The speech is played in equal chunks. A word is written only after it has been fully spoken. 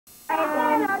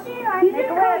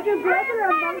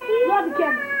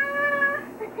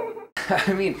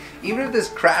I mean, even if this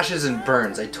crashes and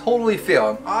burns, I totally fail.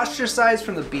 I'm ostracized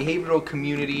from the behavioral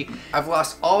community. I've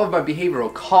lost all of my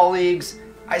behavioral colleagues.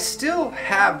 I still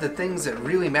have the things that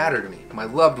really matter to me. My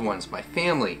loved ones, my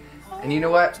family. And you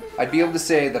know what? I'd be able to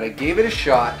say that I gave it a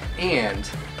shot, and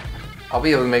I'll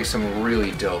be able to make some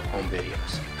really dope home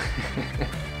videos.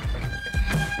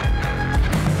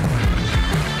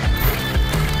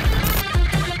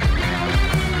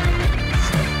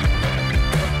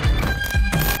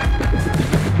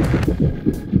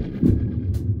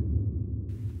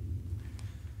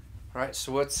 All right,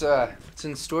 so what's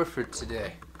in store for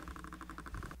today?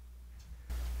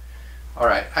 All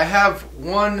right, I have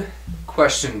one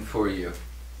question for you,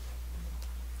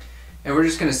 and we're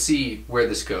just gonna see where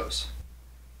this goes.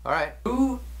 All right,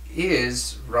 who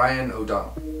is Ryan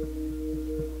O'Donnell?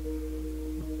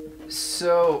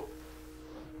 So,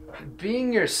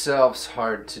 being yourself's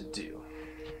hard to do.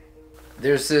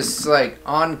 There's this like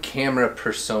on-camera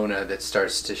persona that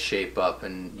starts to shape up,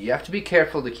 and you have to be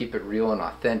careful to keep it real and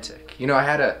authentic. You know,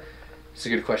 it's a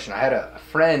good question. I had a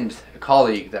friend, a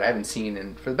colleague that I haven't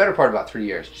seen for the better part of about 3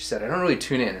 years. She said, I don't really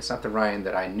tune in. It's not the Ryan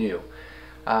that I knew.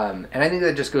 And I think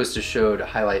that just goes to show, to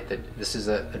highlight that this is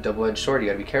a double-edged sword. You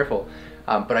gotta be careful.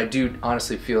 But I do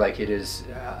honestly feel like it is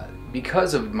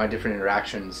because of my different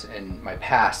interactions and my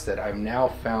past that I've now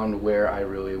found where I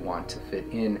really want to fit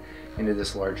into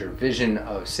this larger vision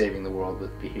of saving the world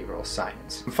with behavioral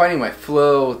science. I'm finding my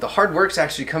flow. The hard work's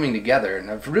actually coming together,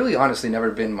 and I've really honestly never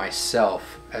been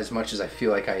myself as much as I feel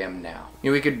like I am now.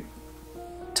 You know, we could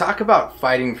talk about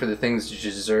fighting for the things you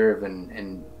deserve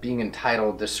and being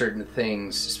entitled to certain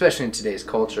things, especially in today's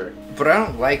culture. But I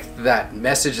don't like that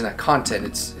message and that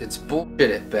content. It's bullshit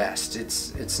at best.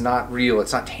 It's not real.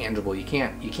 It's not tangible. You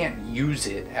can't use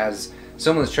it as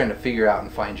someone that's trying to figure out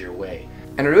and find your way.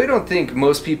 And I really don't think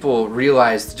most people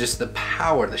realize just the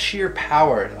power, the sheer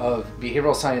power of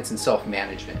behavioral science and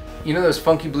self-management. You know those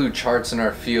funky blue charts in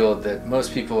our field that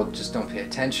most people just don't pay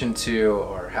attention to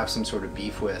or have some sort of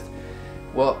beef with?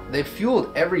 Well, they've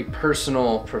fueled every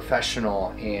personal,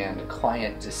 professional, and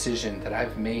client decision that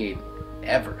I've made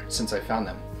ever since I found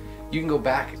them. You can go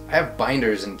back, I have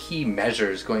binders and key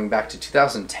measures going back to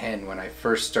 2010 when I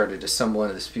first started to stumble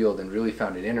into this field and really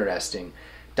found it interesting,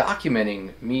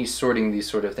 documenting me sorting these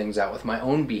sort of things out with my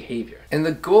own behavior. And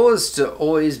the goal is to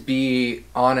always be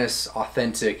honest,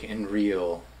 authentic, and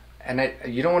real. And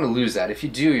you don't want to lose that. If you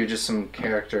do, you're just some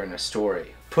character in a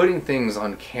story. Putting things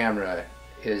on camera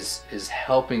is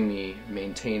helping me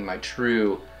maintain my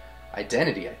true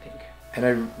identity, I think. And I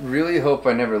really hope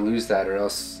I never lose that, or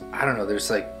else, I don't know,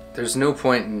 there's no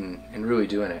point in really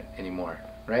doing it anymore,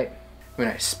 right? I mean,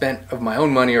 I spent of my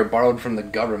own money or borrowed from the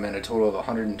government a total of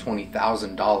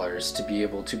 $120,000 to be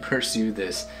able to pursue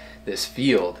this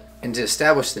field and to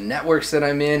establish the networks that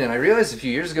I'm in. And I realized a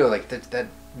few years ago, like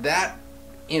that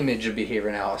image of behavior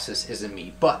analysis isn't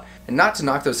me. But, and not to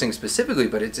knock those things specifically,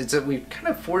 but it's that we kind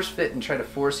of force fit and try to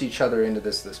force each other into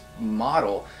this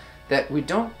model that we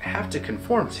don't have to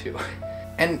conform to.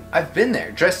 And I've been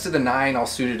there, dressed to the nine, all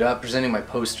suited up, presenting my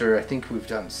poster. I think we've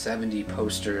done 70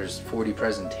 posters, 40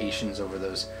 presentations over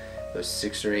those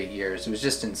 6 or 8 years. It was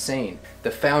just insane.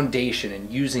 The foundation and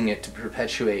using it to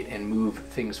perpetuate and move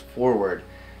things forward,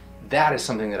 that is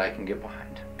something that I can get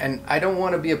behind. And I don't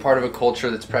want to be a part of a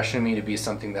culture that's pressuring me to be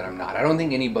something that I'm not. I don't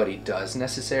think anybody does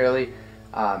necessarily.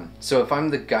 So if I'm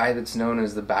the guy that's known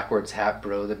as the backwards hat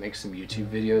bro that makes some YouTube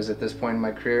videos at this point in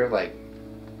my career, like,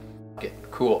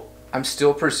 cool. I'm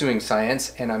still pursuing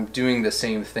science, and I'm doing the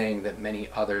same thing that many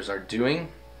others are doing,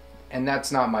 and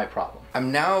that's not my problem.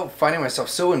 I'm now finding myself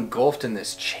so engulfed in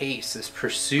this chase, this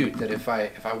pursuit, that if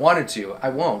I wanted to, I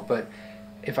won't, but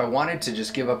if I wanted to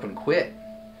just give up and quit,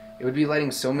 it would be letting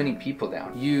so many people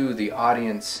down. You, the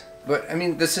audience. But I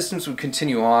mean, the systems would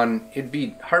continue on. It'd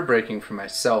be heartbreaking for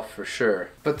myself for sure.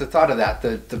 But the thought of that,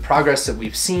 the progress that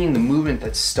we've seen, the movement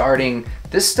that's starting,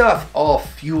 this stuff all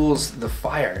fuels the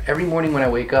fire every morning when I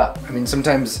wake up. I mean,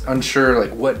 sometimes unsure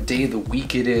like what day of the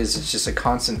week it is. It's just a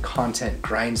constant content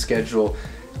grind schedule.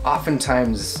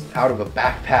 Oftentimes out of a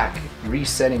backpack,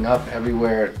 resetting up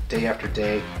everywhere day after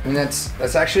day. I mean, that's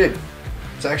actually a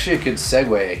good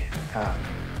segue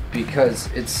because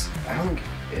it's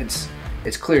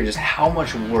clear just how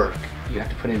much work you have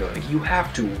to put into it. Like, you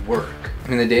have to work. I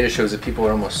mean, the data shows that people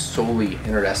are almost solely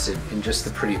interested in just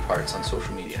the pretty parts on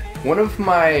social media. One of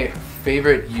my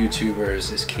favorite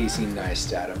YouTubers is Casey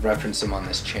Neistat. I've referenced him on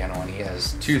this channel, and he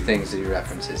has 2 things that he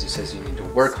references. He says you need to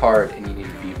work hard and you need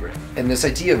to be brave. And this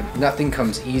idea of nothing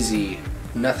comes easy,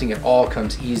 nothing at all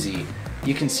comes easy,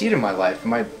 You can see it in my life.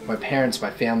 My parents, my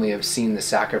family have seen the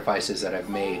sacrifices that I've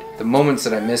made. The moments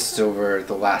that I missed over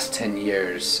the last 10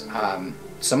 years,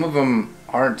 some of them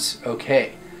aren't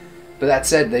okay. But that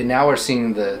said, they now are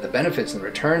seeing the benefits and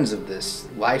returns of this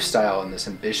lifestyle and this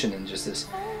ambition and just this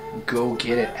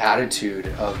go-get-it attitude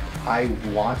of, I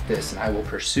want this and I will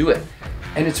pursue it.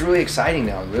 And it's really exciting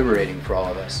now and liberating for all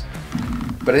of us.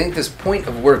 But I think this point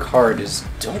of work hard is,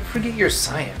 don't forget your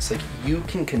science. Like, you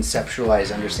can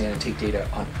conceptualize, understand, and take data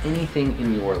on anything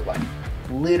in your life.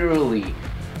 Literally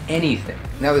anything.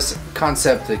 Now this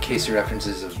concept that Casey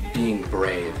references of being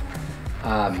brave,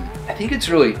 I think it's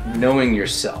really knowing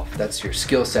yourself. That's your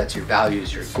skill sets, your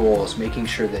values, your goals, making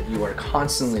sure that you are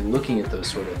constantly looking at those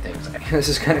sort of things. This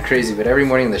is kind of crazy, but every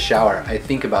morning in the shower, I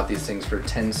think about these things for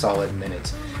 10 solid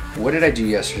minutes. What did I do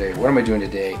yesterday? What am I doing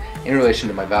today in relation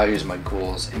to my values and my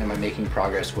goals? And am I making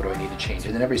progress? What do I need to change?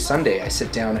 And then every Sunday I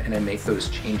sit down and I make those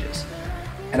changes.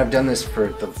 And I've done this for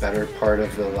the better part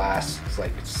of the last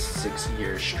like 6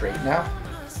 years straight now.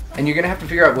 And you're gonna have to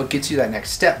figure out what gets you that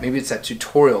next step. Maybe it's that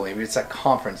tutorial, maybe it's that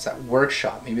conference, that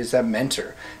workshop, maybe it's that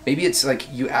mentor. Maybe it's like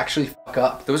you actually fuck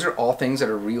up. Those are all things that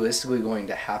are realistically going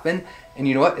to happen. And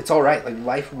you know what? It's all right. Like,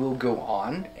 life will go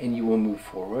on and you will move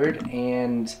forward,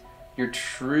 and your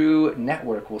true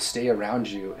network will stay around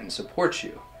you and support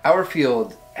you. Our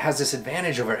field has this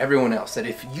advantage over everyone else, that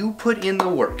if you put in the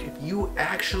work, if you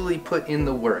actually put in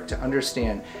the work to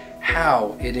understand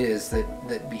how it is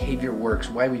that behavior works,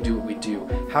 why we do what we do,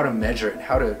 how to measure it,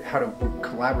 how to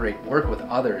collaborate, work with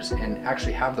others, and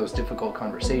actually have those difficult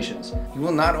conversations, you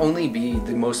will not only be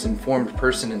the most informed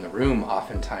person in the room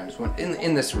oftentimes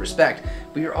in this respect,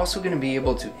 but you're also going to be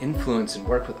able to influence and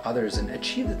work with others and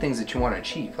achieve the things that you want to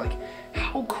achieve. Like,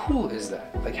 how cool is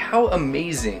that? Like, how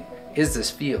amazing is this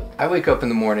field? I wake up in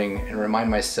the morning and remind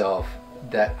myself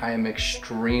that I am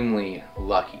extremely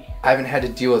lucky. I haven't had to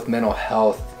deal with mental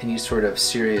health, any sort of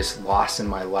serious loss in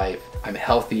my life. I'm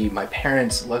healthy. My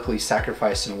parents luckily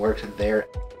sacrificed and worked their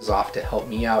off to help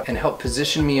me out and help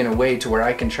position me in a way to where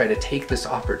I can try to take this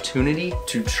opportunity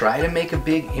to try to make a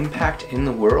big impact in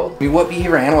the world. I mean, what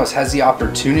behavior analyst has the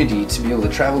opportunity to be able to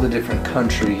travel to different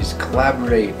countries,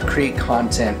 collaborate, create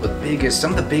content with some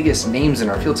of the biggest names in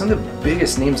our field, some of the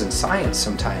biggest names in science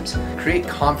sometimes, create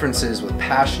conferences with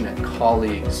passionate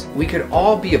colleagues. We could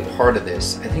all be a part of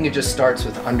this. I think it just starts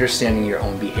with understanding your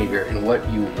own behavior and what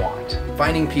you want.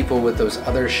 Finding people with those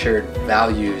other shared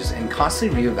values and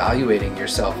constantly reevaluating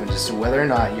yourself and just whether or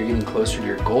not you're getting closer to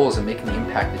your goals and making the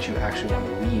impact that you actually want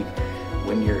to leave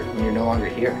when you're no longer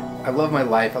here. I love my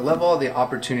life. I love all the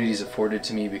opportunities afforded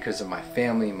to me because of my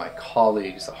family, my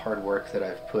colleagues, the hard work that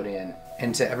I've put in,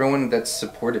 and to everyone that's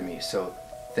supported me. So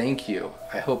thank you.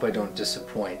 I hope I don't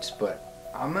disappoint, but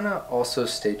I'm gonna also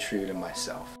stay true to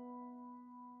myself.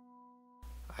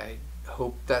 I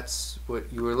hope that's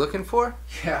what you were looking for.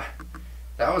 Yeah,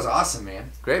 that was awesome,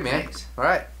 man. Great, man. Thanks. All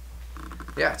right.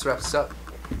 Yeah, let's wrap this up.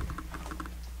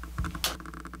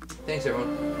 Thanks,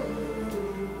 everyone.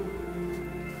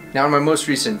 Now, on my most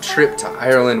recent trip to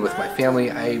Ireland with my family,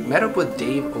 I met up with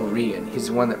Dave O'Rian. He's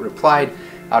the one that replied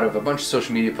out of a bunch of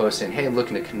social media posts saying, hey, I'm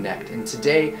looking to connect. And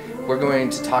today, we're going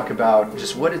to talk about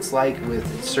just what it's like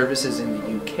with services in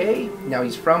the UK. Now,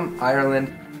 he's from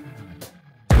Ireland.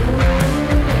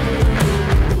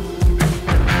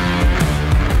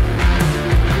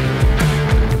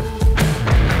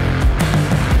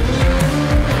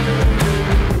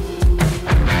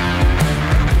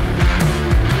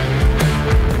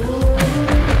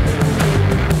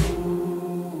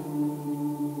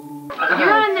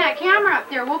 You're on that camera up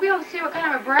there. We'll be able to see what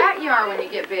kind of a brat you are when you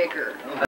get bigger.